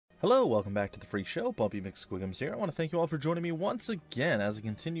Hello, welcome back to the Freak Show. Bumpy McSquigums here. I want to thank you all for joining me once again as I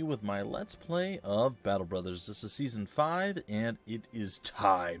continue with my Let's Play of Battle Brothers. This is Season 5, and it is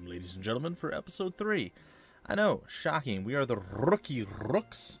time, ladies and gentlemen, for Episode 3. I know, shocking. We are the Rookie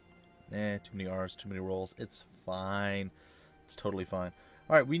Rooks. Too many R's, too many rolls. It's fine. It's totally fine.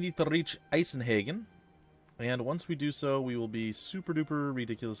 Alright, we need to reach Eisenhagen, and once we do so, we will be super duper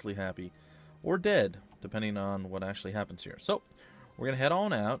ridiculously happy. Or dead, depending on what actually happens here. So, we're going to head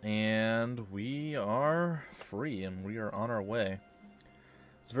on out, and we are free, and we are on our way.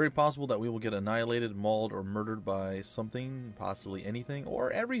 It's very possible that we will get annihilated, mauled, or murdered by something, possibly anything, or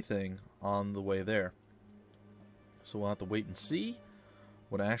everything on the way there. So we'll have to wait and see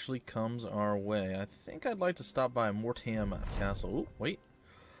what actually comes our way. I think I'd like to stop by Mortam Castle. Oh, wait.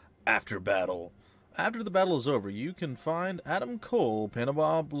 After battle. After the battle is over, you can find Adam Cole,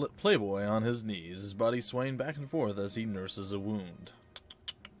 Panama Playboy, on his knees, his body swaying back and forth as he nurses a wound.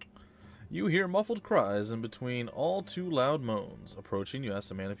 You hear muffled cries in between all too loud moans. Approaching, you ask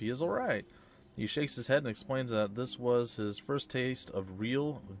the man if he is alright. He shakes his head and explains that this was his first taste of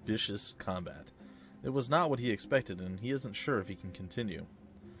real, vicious combat. It was not what he expected, and he isn't sure if he can continue.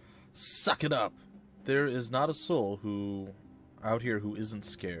 Suck it up! There is not a soul out here who isn't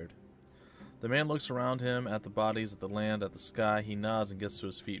scared. The man looks around him at the bodies, at the land, at the sky. He nods and gets to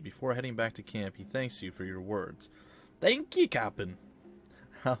his feet. Before heading back to camp, he thanks you for your words. Thank you, Captain.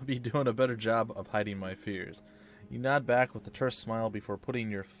 I'll be doing a better job of hiding my fears. You nod back with a terse smile before putting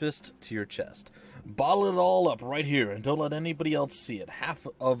your fist to your chest. Bottle it all up right here and don't let anybody else see it. Half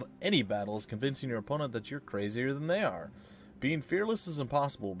of any battle is convincing your opponent that you're crazier than they are. Being fearless is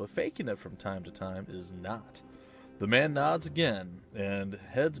impossible, but faking it from time to time is not. The man nods again and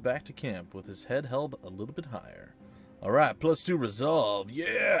heads back to camp with his head held a little bit higher. Alright, +2 resolve.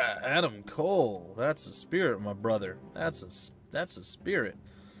 Yeah, Adam Cole. That's the spirit, my brother. That's a spirit.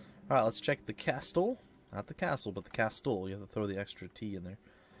 Alright, let's check the castle. Not the castle, but the castle. You have to throw the extra T in there.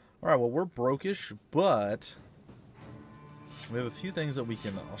 Alright, well, we're brokish, but we have a few things that we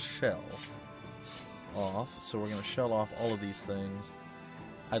can shell off. So we're going to shell off all of these things.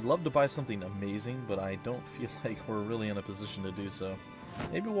 I'd love to buy something amazing, but I don't feel like we're really in a position to do so.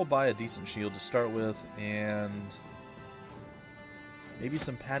 Maybe we'll buy a decent shield to start with, and maybe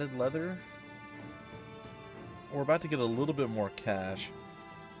some padded leather. We're about to get a little bit more cash.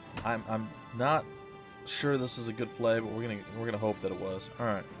 I'm not sure this is a good play, but we're gonna hope that it was. All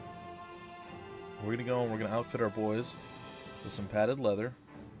right, we're gonna go and we're gonna outfit our boys with some padded leather.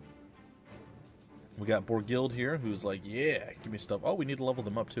 We got Borghild here, who's like, yeah, give me stuff. Oh, we need to level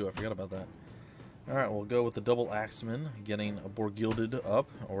them up, too. I forgot about that. Alright, we'll go with the double axeman, getting a Borghilded up,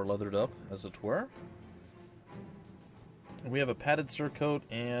 or leathered up, as it were. And we have a padded surcoat,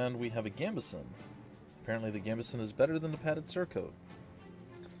 and we have a gambeson. Apparently the gambeson is better than the padded surcoat.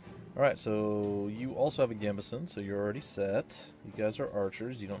 Alright, so you also have a gambeson, so you're already set. You guys are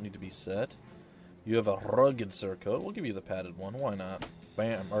archers, you don't need to be set. You have a rugged surcoat. We'll give you the padded one, why not?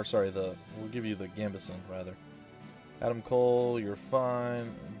 Bam, or sorry, we'll give you the gambeson, rather. Adam Cole, you're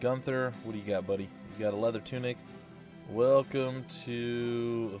fine. Gunther, what do you got, buddy? You got a leather tunic. Welcome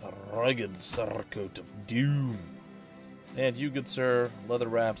to the rugged surcoat of doom. And you, good sir, leather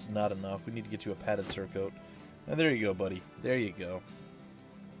wraps, not enough. We need to get you a padded surcoat. And there you go, buddy. There you go.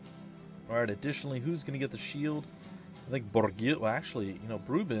 Alright, additionally, who's going to get the shield? I think Borghild, well, actually, you know,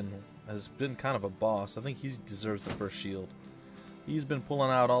 Brubin has been kind of a boss. I think he deserves the first shield. He's been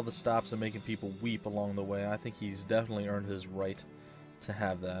pulling out all the stops and making people weep along the way. I think he's definitely earned his right to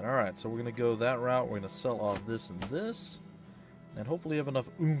have that. Alright, so we're going to go that route. We're going to sell off this and this. And hopefully have enough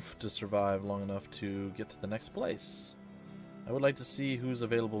oomph to survive long enough to get to the next place. I would like to see who's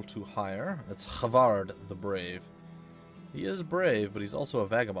available to hire. It's Havard the Brave. He is brave, but he's also a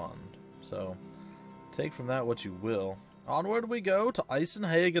vagabond. So, take from that what you will. Onward we go to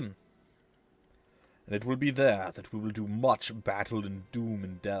Eisenhagen. And it will be there that we will do much battle and doom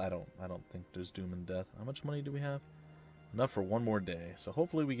and death. I don't think there's doom and death. How much money do we have? Enough for one more day. So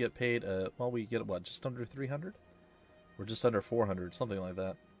hopefully we get paid, well, we get, what, just under 300? Or just under 400, something like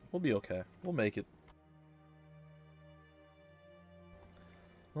that. We'll be okay. We'll make it.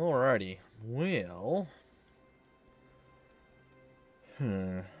 Alrighty. Well.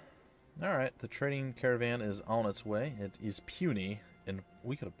 Alright, the trading caravan is on its way. It is puny. And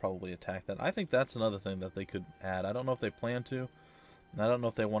we could have probably attacked that. I think that's another thing that they could add. I don't know if they plan to. And I don't know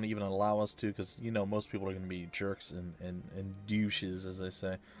if they want to even allow us to, because, you know, most people are going to be jerks and douches, as they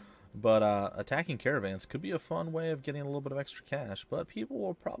say. But attacking caravans could be a fun way of getting a little bit of extra cash. But people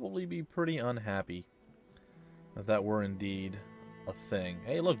will probably be pretty unhappy if that were indeed a thing.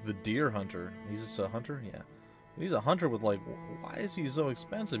 Hey, look, the deer hunter. He's just a hunter? Yeah. He's a hunter with, like, why is he so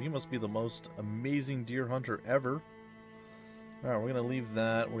expensive? He must be the most amazing deer hunter ever. Alright, we're going to leave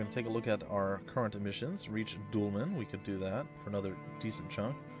that. We're going to take a look at our current missions. Reach Dulman. We could do that for another decent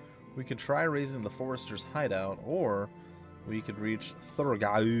chunk. We could try raising the Forester's Hideout, or we could reach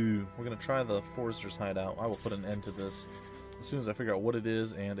Thurgau. We're going to try the Forester's Hideout. I will put an end to this as soon as I figure out what it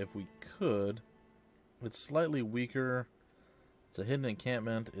is, and if we could. It's slightly weaker. It's a hidden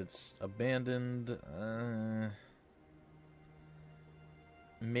encampment. It's abandoned.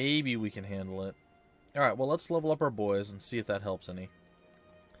 Maybe we can handle it. Alright, well, let's level up our boys and see if that helps any.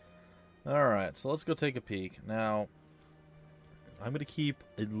 Alright, so let's go take a peek. Now, I'm going to keep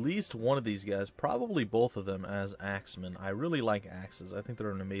at least one of these guys, probably both of them, as axemen. I really like axes. I think they're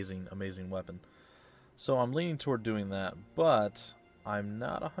an amazing, amazing weapon. So I'm leaning toward doing that, but I'm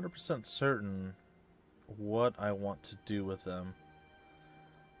not 100% certain what I want to do with them.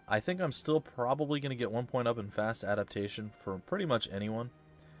 I think I'm still probably going to get 1 point up in fast adaptation for pretty much anyone,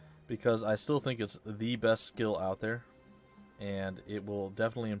 because I still think it's the best skill out there, and it will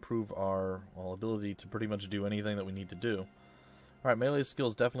definitely improve our ability to pretty much do anything that we need to do. Alright, melee skill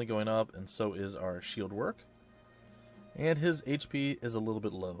is definitely going up, and so is our shield work. And his HP is a little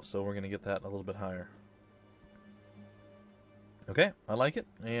bit low, so we're going to get that a little bit higher. Okay, I like it,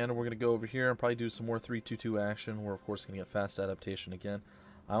 and we're going to go over here and probably do some more 3-2-2 action. We're, of course, going to get fast adaptation again.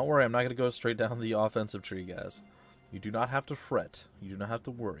 Don't worry, I'm not going to go straight down the offensive tree, guys. You do not have to fret. You do not have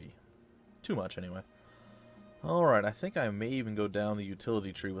to worry. Too much, anyway. Alright, I think I may even go down the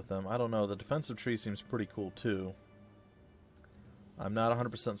utility tree with them. I don't know. The defensive tree seems pretty cool, too. I'm not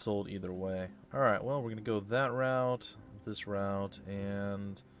 100% sold either way. Alright, well, we're going to go that route, this route,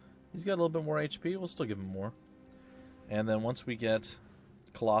 and he's got a little bit more HP. We'll still give him more. And then once we get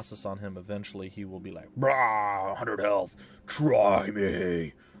Colossus on him, eventually he will be like, "Brah, 100 health, try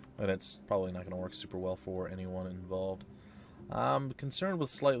me!" And it's probably not going to work super well for anyone involved. I'm concerned with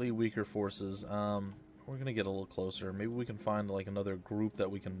slightly weaker forces. We're going to get a little closer. Maybe we can find like another group that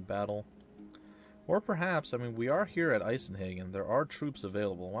we can battle. Or perhaps, I mean, we are here at Eisenhagen. There are troops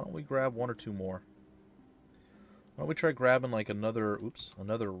available. Why don't we grab 1 or 2 more? Why don't we try grabbing like another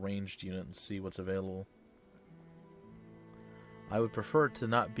ranged unit and see what's available. I would prefer it to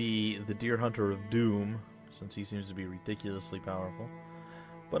not be the Deer Hunter of Doom, since he seems to be ridiculously powerful.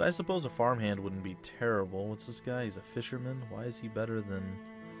 But I suppose a farmhand wouldn't be terrible. What's this guy? He's a fisherman. Why is he better than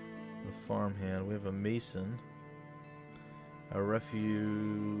the farmhand? We have a mason. A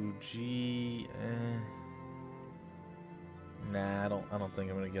refugee. Nah, I don't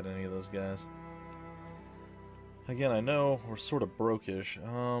think I'm gonna get any of those guys. Again, I know we're sort of brokish.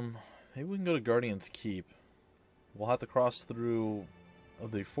 Maybe we can go to Guardian's Keep. We'll have to cross through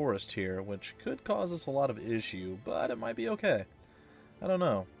the forest here, which could cause us a lot of issue, but it might be okay. I don't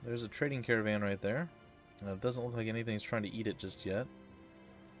know. There's a trading caravan right there. It doesn't look like anything's trying to eat it just yet,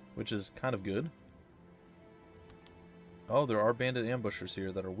 which is kind of good. Oh, there are bandit ambushers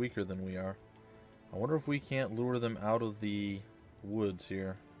here that are weaker than we are. I wonder if we can't lure them out of the woods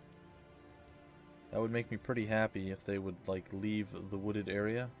here. That would make me pretty happy if they would, like, leave the wooded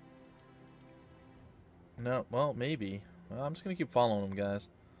area. No, well, maybe. Well, I'm just going to keep following them, guys.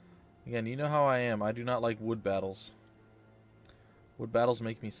 Again, you know how I am. I do not like wood battles. Wood battles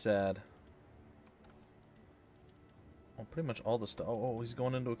make me sad. Well, pretty much all the stuff. Oh, he's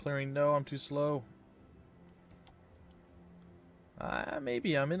going into a clearing. No, I'm too slow.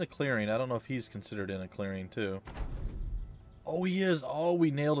 Maybe I'm in a clearing. I don't know if he's considered in a clearing, too. Oh, he is. Oh, we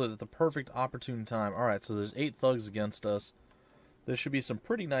nailed it at the perfect opportune time. Alright, so there's 8 thugs against us. There should be some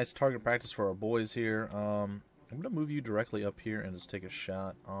pretty nice target practice for our boys here. I'm going to move you directly up here and just take a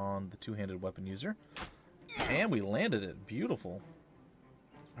shot on the two-handed weapon user. And we landed it. Beautiful.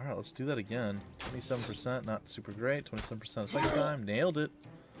 Alright, let's do that again. 27%, not super great. 27% a second time. Nailed it.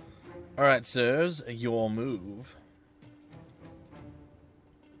 Alright, sirs, your move.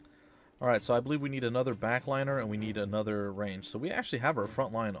 Alright, so I believe we need another backliner and we need another range. So we actually have our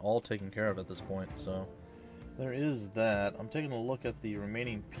front line all taken care of at this point, so there is that. I'm taking a look at the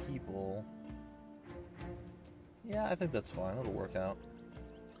remaining people. Yeah, I think that's fine. It'll work out.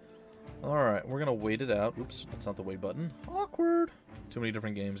 Alright, we're going to wait it out. Oops, that's not the wait button. Awkward. Too many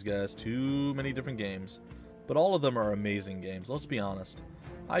different games, guys. Too many different games. But all of them are amazing games, let's be honest.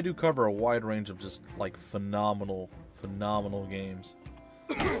 I do cover a wide range of just, like, phenomenal games.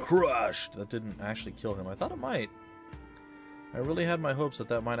 Crushed! That didn't actually kill him. I thought it might. I really had my hopes that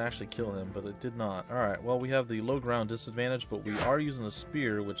that might actually kill him, but it did not. Alright, well, we have the low ground disadvantage, but we are using a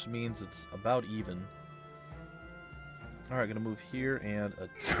spear, which means it's about even. Alright, gonna move here and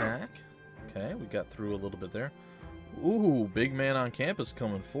attack. Okay, we got through a little bit there. Ooh, big man on campus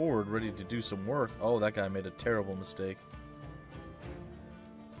coming forward, ready to do some work. Oh, that guy made a terrible mistake.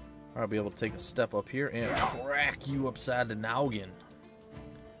 I'll be able to take a step up here and crack you upside the noggin.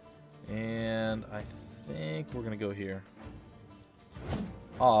 And I think we're going to go here.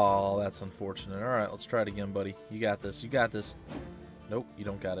 Oh, that's unfortunate. Alright, let's try it again, buddy. You got this. You got this. Nope, you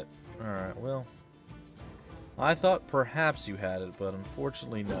don't got it. Alright, well. I thought perhaps you had it, but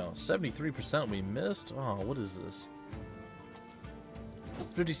unfortunately no. 73% we missed? Oh, what is this? It's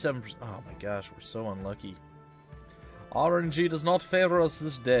 57%. Oh my gosh, we're so unlucky. RNG does not favor us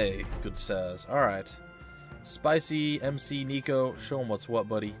this day, good says. Alright. Spicy MC Nico, show him what's what,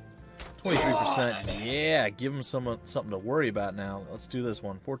 buddy. 23%. Yeah, give him something to worry about now. Let's do this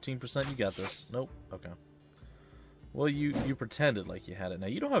one. 14%, you got this. Nope. Okay. Well, you pretended like you had it. Now,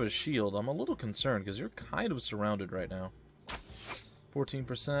 you don't have a shield. I'm a little concerned because you're kind of surrounded right now.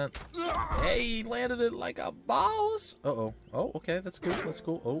 14%. Hey, he landed it like a boss. Uh-oh. Oh, okay. That's cool. That's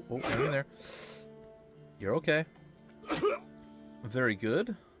cool. Oh, hang in there. You're okay. Very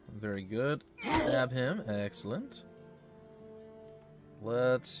good. Very good. Stab him. Excellent.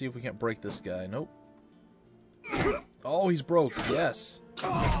 Let's see if we can't break this guy. Nope. Oh, he's broke. Yes.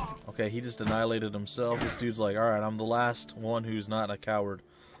 Okay, he just annihilated himself. This dude's like, alright, I'm the last one who's not a coward.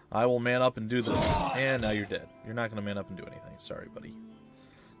 I will man up and do this. And now you're dead. You're not going to man up and do anything. Sorry, buddy.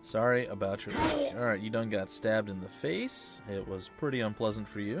 Sorry about your luck. Alright, you done got stabbed in the face. It was pretty unpleasant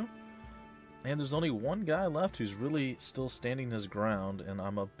for you. And there's only one guy left who's really still standing his ground. And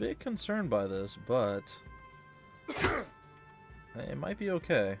I'm a bit concerned by this, but it might be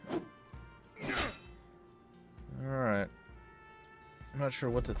okay. Alright. I'm not sure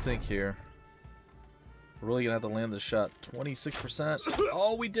what to think here. We're really gonna have to land this shot. 26%.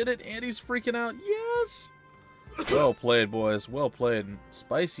 Oh, we did it! And he's freaking out. Yes! Well played, boys. Well played.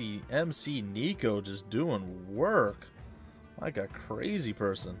 Spicy MC Nico just doing work. Like a crazy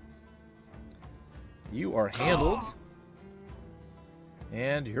person. You are handled.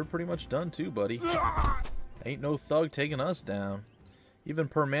 And you're pretty much done too, buddy. Ain't no thug taking us down. Even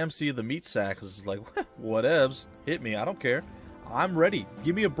Per Mamsie the meat sack is like, whatevs. Hit me, I don't care. I'm ready.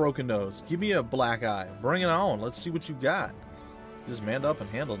 Give me a broken nose. Give me a black eye. Bring it on. Let's see what you got. Just manned up and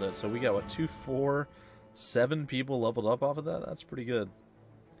handled it. So we got, what, 2, 4, 7 people leveled up off of that? That's pretty good.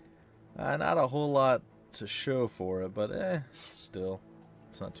 Not a whole lot to show for it, but still.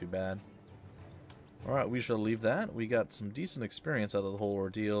 It's not too bad. Alright, we shall leave that. We got some decent experience out of the whole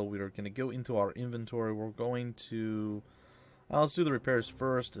ordeal. We are going to go into our inventory. We're going to... let's do the repairs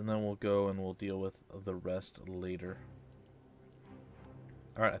first, and then we'll go and we'll deal with the rest later.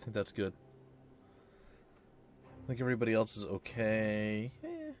 Alright, I think that's good. I think everybody else is okay.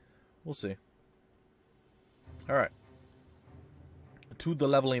 We'll see. Alright. To the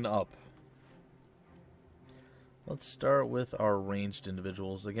leveling up. Let's start with our ranged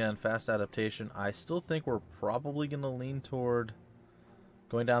individuals. Again, fast adaptation. I still think we're probably going to lean toward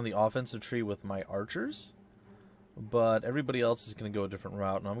going down the offensive tree with my archers. But everybody else is going to go a different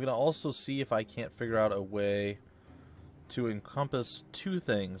route. And I'm going to also see if I can't figure out a way to encompass 2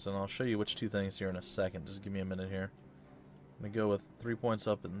 things. And I'll show you which 2 things here in a second. Just give me a minute here. I'm going to go with 3 points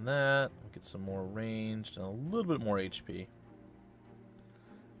up in that. We'll get some more ranged and a little bit more HP.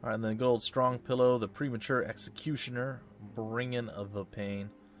 Alright, and then good old Strong Pillow, the Premature Executioner. Bringing the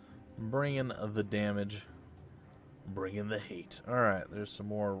pain. Bringing the damage. Bringing the hate. Alright, there's some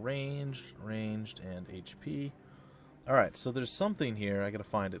more ranged, and HP. Alright, so there's something here. I gotta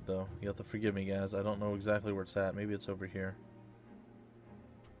find it, though. You have to forgive me, guys. I don't know exactly where it's at. Maybe it's over here.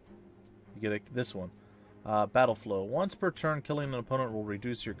 You get this one. Battle Flow. Once per turn, killing an opponent will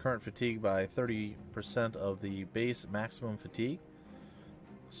reduce your current fatigue by 30% of the base maximum fatigue.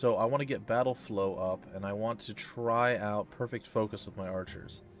 So I want to get Battle Flow up, and I want to try out Perfect Focus with my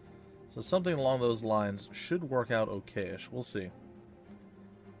archers. So something along those lines should work out okay-ish. We'll see.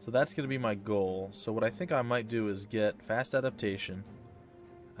 So that's going to be my goal. So what I think I might do is get Fast Adaptation,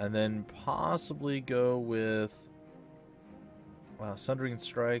 and then possibly go with Sundering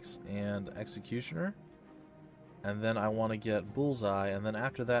Strikes and Executioner. And then I want to get Bullseye, and then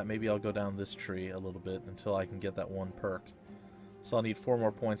after that maybe I'll go down this tree a little bit until I can get that one perk. So I'll need 4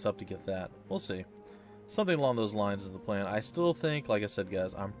 more points up to get that. We'll see. Something along those lines is the plan. I still think, like I said,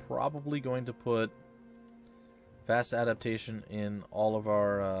 guys, I'm probably going to put Fast Adaptation in all of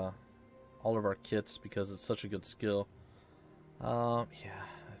our kits because it's such a good skill. Yeah,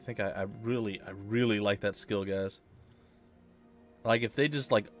 I think I really like that skill, guys. Like, if they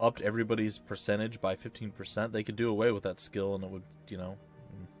just, like, upped everybody's percentage by 15%, they could do away with that skill, and it would, you know,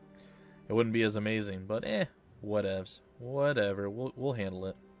 it wouldn't be as amazing. But, whatevs. Whatever. We'll handle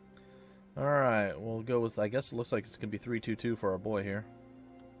it. Alright, we'll go with, I guess it looks like it's going to be 3-2-2 for our boy here.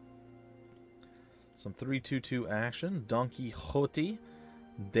 Some 3-2-2 action. Don Quixote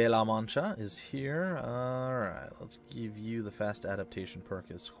de la Mancha is here. Alright, let's give you the fast adaptation perk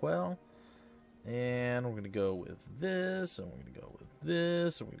as well. And we're going to go with this, and we're going to go with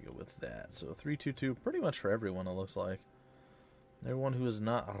this, and we're going to go with that. So 3-2-2 pretty much for everyone, it looks like. Everyone who is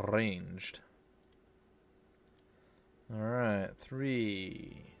not ranged. Alright,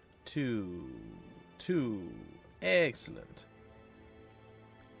 3, 2, 2. Excellent.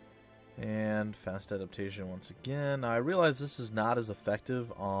 And fast adaptation once again. Now, I realize this is not as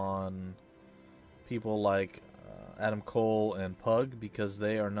effective on people like Adam Cole and Pug because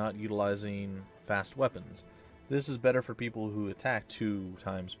they are not utilizing fast weapons. This is better for people who attack 2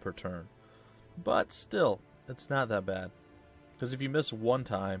 times per turn. But still, it's not that bad. Because if you miss 1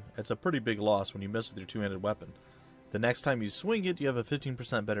 time, it's a pretty big loss when you miss with your 2-handed weapon. The next time you swing it, you have a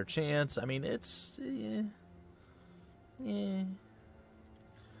 15% better chance. I mean, it's...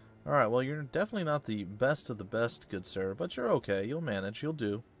 Alright, well, you're definitely not the best of the best, good sir, but you're okay. You'll manage. You'll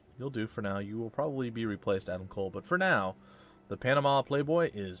do. You'll do for now. You will probably be replaced, Adam Cole, but for now, the Panama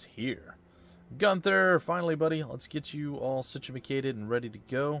Playboy is here. Gunther, finally, buddy. Let's get you all situated and ready to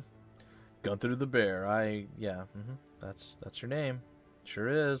go. Gunther the Bear. That's your name. Sure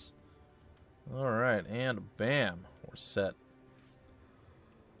is. Alright, and bam, we're set.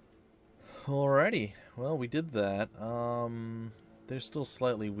 Alrighty, well, we did that. They're still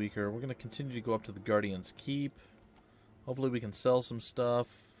slightly weaker. We're going to continue to go up to the Guardian's Keep. Hopefully we can sell some stuff.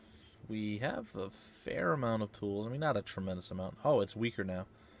 We have a fair amount of tools. I mean, not a tremendous amount. Oh, it's weaker now.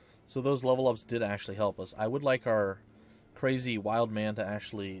 So those level ups did actually help us. I would like our crazy wild man to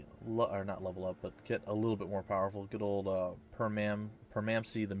actually, or not level up, but get a little bit more powerful. Good old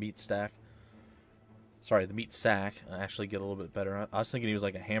Permamsi, the meat stack. Sorry, the meat sack. Actually get a little bit better. I was thinking he was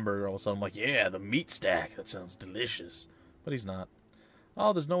like a hamburger. All of a sudden I'm like, yeah, the meat stack. That sounds delicious. But he's not.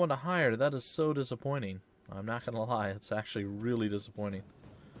 Oh, there's no one to hire. That is so disappointing. I'm not going to lie. It's actually really disappointing.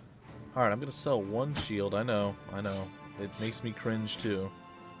 Alright, I'm going to sell 1 shield. I know. It makes me cringe too.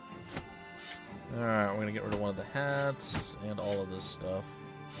 Alright, we're going to get rid of 1 of the hats and all of this stuff.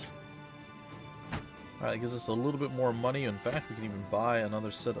 Alright, it gives us a little bit more money. In fact, we can even buy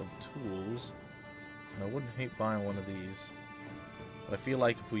another set of tools. And I wouldn't hate buying 1 of these. But I feel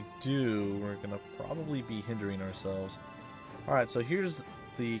like if we do, we're going to probably be hindering ourselves. Alright, so here's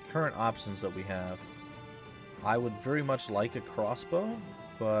the current options that we have. I would very much like a crossbow,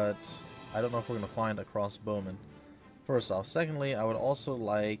 but I don't know if we're going to find a crossbowman. First off. Secondly, I would also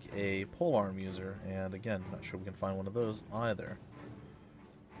like a polearm user, and again, not sure we can find one of those either.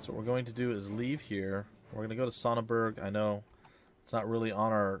 So what we're going to do is leave here. We're going to go to Sonneberg. I know it's not really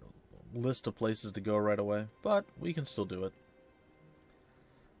on our list of places to go right away, but we can still do it.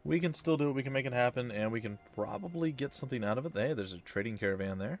 We can still do it, we can make it happen, and we can probably get something out of it. Hey, there's a trading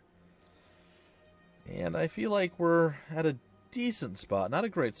caravan there. And I feel like we're at a decent spot. Not a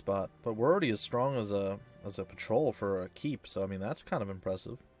great spot, but we're already as strong as a patrol for a keep, so I mean, that's kind of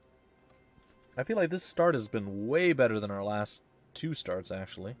impressive. I feel like this start has been way better than our last 2 starts,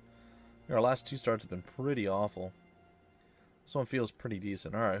 actually. Our last 2 starts have been pretty awful. This one feels pretty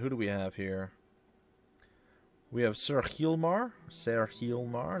decent. Alright, who do we have here? We have Sir Hilmar,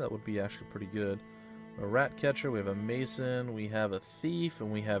 that would be actually pretty good. A rat catcher, we have a mason, we have a thief,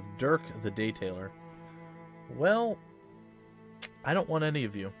 and we have Dirk the Daytailor. Well, I don't want any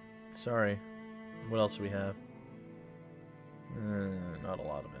of you. Sorry. What else do we have? Not a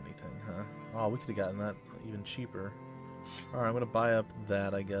lot of anything, huh? Oh, we could have gotten that even cheaper. Alright, I'm going to buy up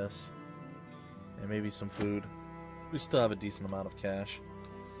that, I guess. And maybe some food. We still have a decent amount of cash.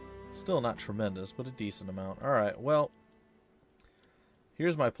 Still not tremendous, but a decent amount. Alright, well,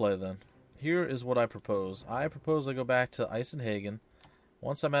 here's my play then. Here is what I propose. I propose I go back to Eisenhagen.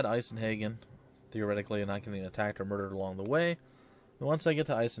 Once I'm at Eisenhagen, theoretically, and I can be attacked or murdered along the way, and once I get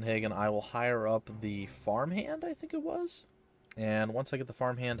to Eisenhagen, I will hire up the farmhand, I think it was. And once I get the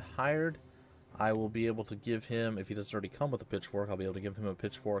farmhand hired, I will be able to give him, if he doesn't already come with a pitchfork, I'll be able to give him a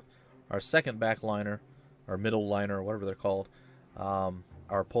pitchfork. Our second backliner, or middle liner, or whatever they're called,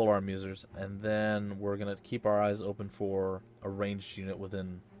 our polearm users, and then we're going to keep our eyes open for a ranged unit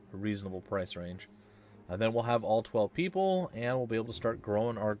within a reasonable price range. And then we'll have all 12 people, and we'll be able to start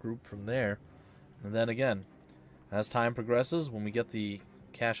growing our group from there. And then again, as time progresses, when we get the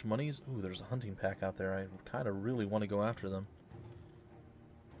cash monies... Ooh, there's a hunting pack out there. I kind of really want to go after them.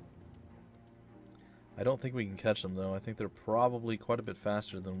 I don't think we can catch them, though. I think they're probably quite a bit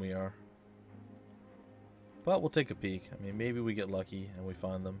faster than we are. But we'll take a peek. I mean, maybe we get lucky and we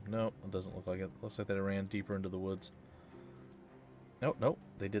find them. Nope, it doesn't look like it. Looks like they ran deeper into the woods. Nope,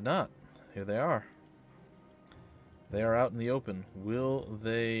 they did not. here they are. They are out in the open. Will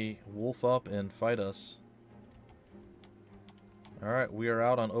they wolf up and fight us? Alright, we are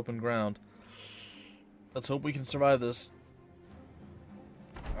out on open ground. Let's hope we can survive this.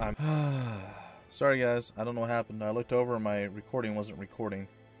 Sorry guys, I don't know what happened. I looked over and my recording wasn't recording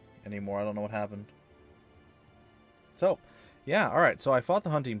anymore. I don't know what happened. So, yeah, alright, so I fought the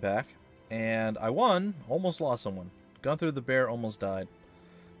hunting pack, and I won, almost lost someone. Gunther the bear almost died.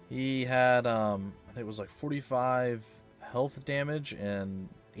 He had, I think it was like 45 health damage and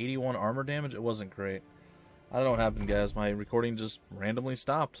 81 armor damage. It wasn't great. I don't know what happened, guys. My recording just randomly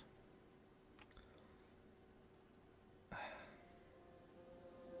stopped. It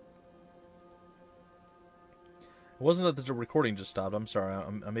wasn't that the recording just stopped. I'm sorry.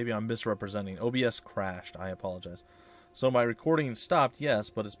 Maybe I'm misrepresenting. OBS crashed. I apologize. So my recording stopped, yes,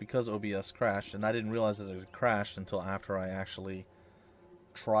 but it's because OBS crashed, and I didn't realize that it had crashed until after I actually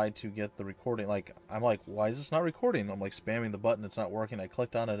tried to get the recording. Like, I'm like, why is this not recording? I'm like spamming the button. It's not working. I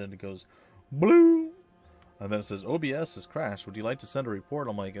clicked on it, and it goes, blue. And then it says, OBS has crashed. Would you like to send a report?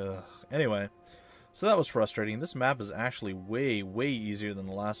 I'm like, ugh. Anyway, so that was frustrating. This map is actually way, way easier than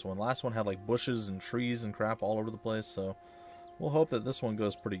the last one. Last one had like bushes and trees and crap all over the place, so we'll hope that this one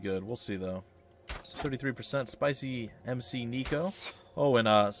goes pretty good. We'll see, though. 33% Spicy MC Nico. Oh,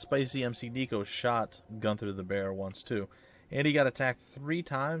 and Spicy MC Nico shot Gunther the bear once, too. And he got attacked 3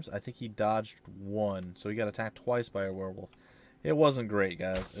 times. I think he dodged 1, so he got attacked twice by a werewolf. It wasn't great,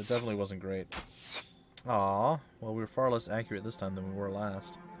 guys. It definitely wasn't great. Aw, well, we were far less accurate this time than we were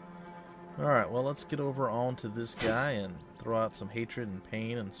last. Alright, well, let's get over onto this guy and throw out some hatred and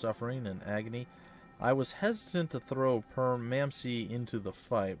pain and suffering and agony. I was hesitant to throw Mamsi into the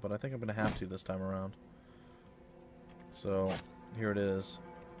fight, but I think I'm going to have to this time around. So, here it is.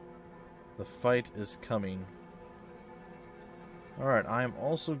 The fight is coming. Alright, I am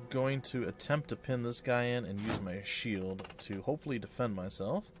also going to attempt to pin this guy in and use my shield to hopefully defend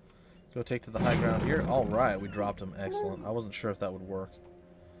myself. Go take to the high ground here. Alright, we dropped him. Excellent. I wasn't sure if that would work.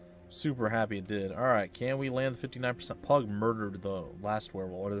 Super happy it did. Alright, can we land the 59%? Pug murdered the last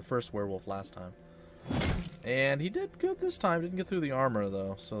werewolf, or the first werewolf last time. And he did good this time. Didn't get through the armor,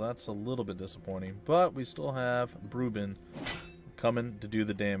 though, so that's a little bit disappointing. But we still have Brubin coming to do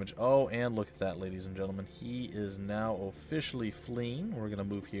the damage. Oh, and look at that, ladies and gentlemen. He is now officially fleeing. We're going to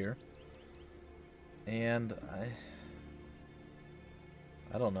move here. And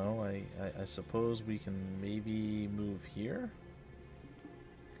I don't know. I suppose we can maybe move here.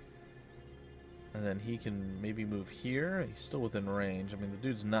 And then he can maybe move here. He's still within range. I mean, the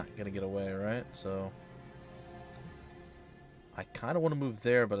dude's not going to get away, right? So I kind of want to move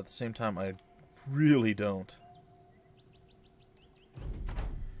there, but at the same time, I really don't.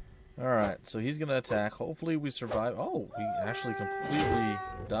 Alright, so he's going to attack. Hopefully we survive. Oh, we actually completely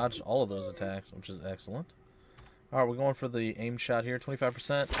dodged all of those attacks, which is excellent. Alright, we're going for the aim shot here.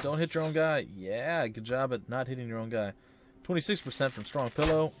 25%. Don't hit your own guy. Yeah, good job at not hitting your own guy. 26% from Strong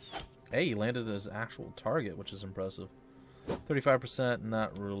Pillow. Hey, he landed his actual target, which is impressive. 35%,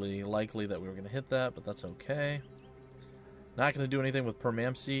 not really likely that we were going to hit that, but that's okay. Not going to do anything with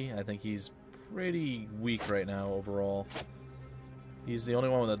Permamsi. I think he's pretty weak right now overall. He's the only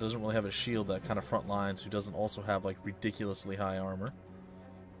one that doesn't really have a shield that kind of front lines, who doesn't also have like ridiculously high armor.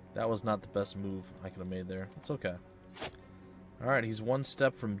 That was not the best move I could have made there. It's okay. Alright, he's 1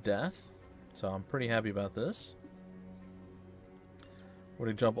 step from death, so I'm pretty happy about this. We're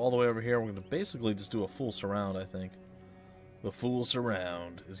going to jump all the way over here. We're going to basically just do a full surround, I think. The full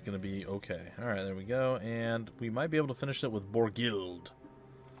surround is going to be okay. Alright, there we go. And we might be able to finish it with Borgild.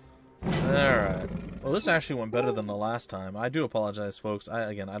 Alright. Well, this actually went better than the last time. I do apologize, folks.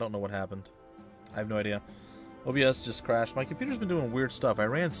 Again, I don't know what happened. I have no idea. OBS just crashed. My computer's been doing weird stuff. I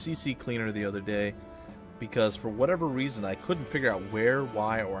ran CC Cleaner the other day because for whatever reason I couldn't figure out where,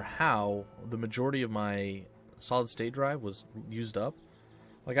 why, or how the majority of my solid state drive was used up.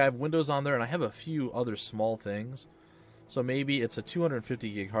 Like, I have Windows on there, and I have a few other small things. So maybe it's a 250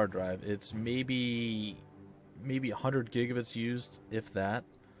 gig hard drive. It's maybe 100 gig of it's used, if that.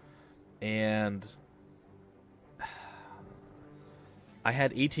 And I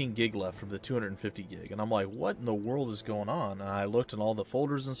had 18 gig left from the 250 gig. And I'm like, what in the world is going on? And I looked in all the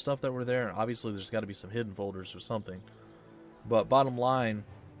folders and stuff that were there. And obviously, there's got to be some hidden folders or something. But bottom line,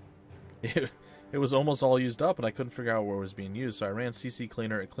 it was almost all used up, and I couldn't figure out where it was being used. So I ran CC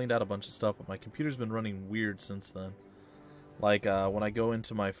Cleaner. It cleaned out a bunch of stuff, but my computer's been running weird since then. Like, when I go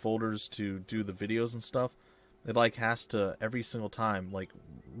into my folders to do the videos and stuff, it, like, has to, every single time, like,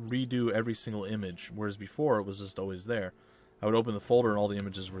 redo every single image. Whereas before, it was just always there. I would open the folder, and all the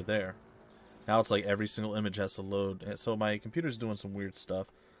images were there. Now it's like every single image has to load. So my computer's doing some weird stuff.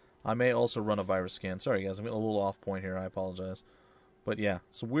 I may also run a virus scan. Sorry, guys, I'm getting a little off point here. I apologize. But yeah,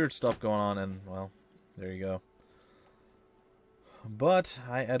 some weird stuff going on, and, well, there you go. But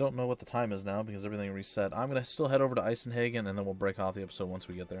I don't know what the time is now because everything reset. I'm going to still head over to Eisenhagen, and then we'll break off the episode once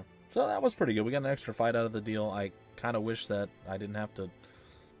we get there. So that was pretty good. We got an extra fight out of the deal. I kind of wish that I didn't have to...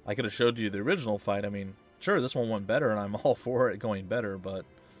 I could have showed you the original fight. I mean, sure, this one went better, and I'm all for it going better, but...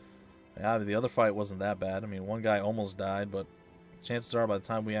 yeah, the other fight wasn't that bad. I mean, one guy almost died, but chances are by the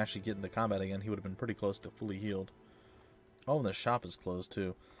time we actually get into combat again, he would have been pretty close to fully healed. Oh, and the shop is closed,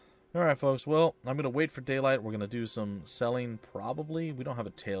 too. Alright, folks, well, I'm going to wait for daylight. We're going to do some selling, probably. We don't have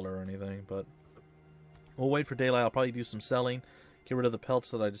a tailor or anything, but we'll wait for daylight. I'll probably do some selling, get rid of the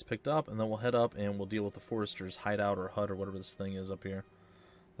pelts that I just picked up, and then we'll head up and we'll deal with the forester's hideout or hut or whatever this thing is up here.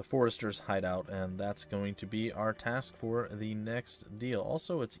 The forester's hideout, and that's going to be our task for the next deal.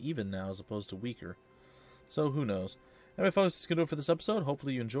 Also, it's even now as opposed to weaker, so who knows. Anyway, folks, that's going to do it for this episode.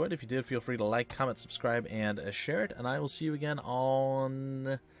 Hopefully you enjoyed. If you did, feel free to like, comment, subscribe, and share it, and I will see you again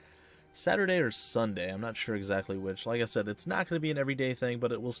on Saturday or Sunday. I'm not sure exactly which. Like I said, it's not going to be an everyday thing,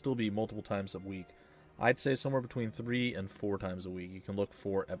 but it will still be multiple times a week. I'd say somewhere between 3 and 4 times a week. You can look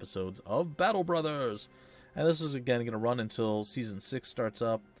for episodes of Battle Brothers. And this is, again, going to run until Season 6 starts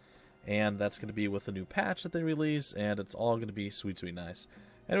up. And that's going to be with the new patch that they release. And it's all going to be sweet, sweet nice.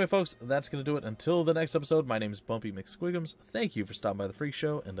 Anyway, folks, that's going to do it. Until the next episode, my name is Bumpy McSquigums. Thank you for stopping by the Freak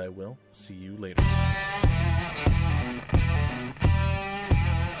Show, and I will see you later.